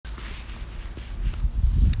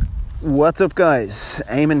What's up, guys?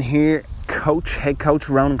 Eamon here, head coach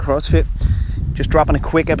Ronin CrossFit. Just dropping a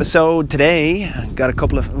quick episode today. We've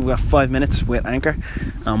got 5 minutes with Anchor.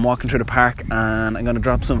 I'm walking through the park and I'm going to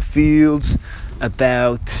drop some fields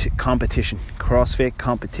about competition, CrossFit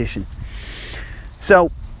competition. So,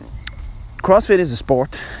 CrossFit is a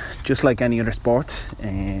sport, just like any other sport.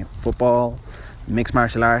 Football, mixed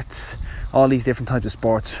martial arts, all these different types of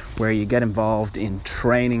sports where you get involved in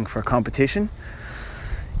training for competition.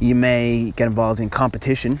 You may get involved in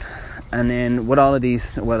competition, and then with a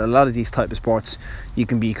lot of these type of sports, you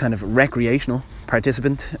can be kind of a recreational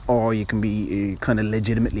participant, or you can be a kind of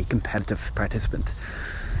legitimately competitive participant.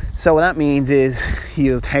 So what that means is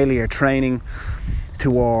you'll tailor your training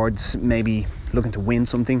towards maybe looking to win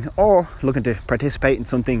something or looking to participate in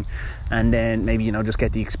something, and then maybe just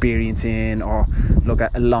get the experience in, or look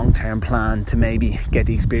at a long-term plan to maybe get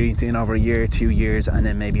the experience in over a year, 2 years, and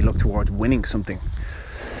then maybe look towards winning something.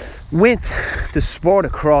 With the sport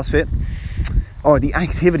of CrossFit, or the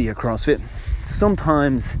activity of CrossFit,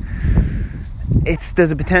 sometimes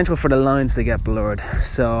there's a potential for the lines to get blurred.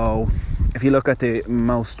 So if you look at the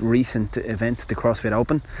most recent event, the CrossFit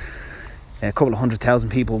Open, a couple of 100,000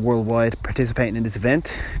 people worldwide participating in this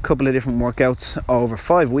event, a couple of different workouts over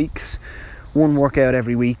 5 weeks, one workout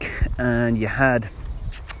every week, and you had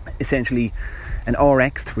essentially an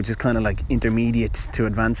RX, which is kind of like intermediate to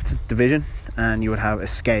advanced division, and you would have a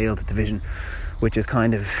scaled division, which is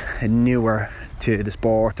kind of newer to the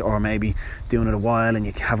sport, or maybe doing it a while and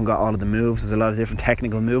you haven't got all of the moves. There's a lot of different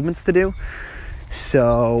technical movements to do.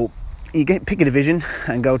 So you pick a division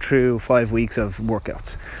and go through 5 weeks of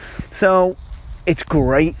workouts. So it's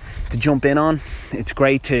great to jump in on. It's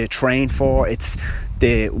great to train for. It's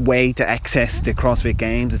the way to access the CrossFit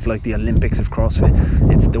Games. It's like the Olympics of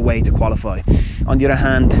CrossFit. It's the way to qualify. On the other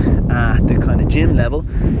hand, at the kind of gym level,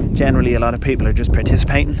 generally a lot of people are just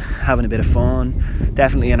participating, having a bit of fun.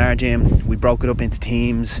 Definitely in our gym, we broke it up into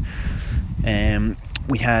teams.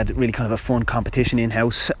 We had really kind of a fun competition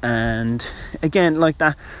in-house, and again, like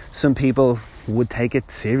that, some people would take it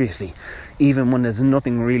seriously. Even when there's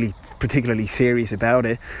nothing really particularly serious about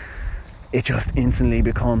it, it just instantly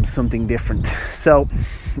becomes something different. So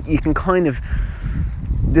you can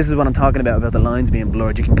this is what I'm talking about the lines being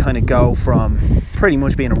blurred. You can kind of go from pretty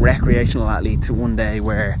much being a recreational athlete to one day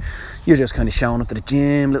where you're just kind of showing up to the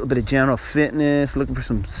gym, a little bit of general fitness, looking for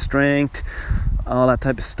some strength, all that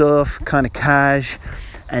type of stuff, kind of cash,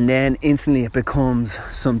 and then instantly it becomes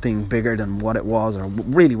something bigger than what it was, or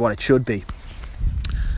really what it should be.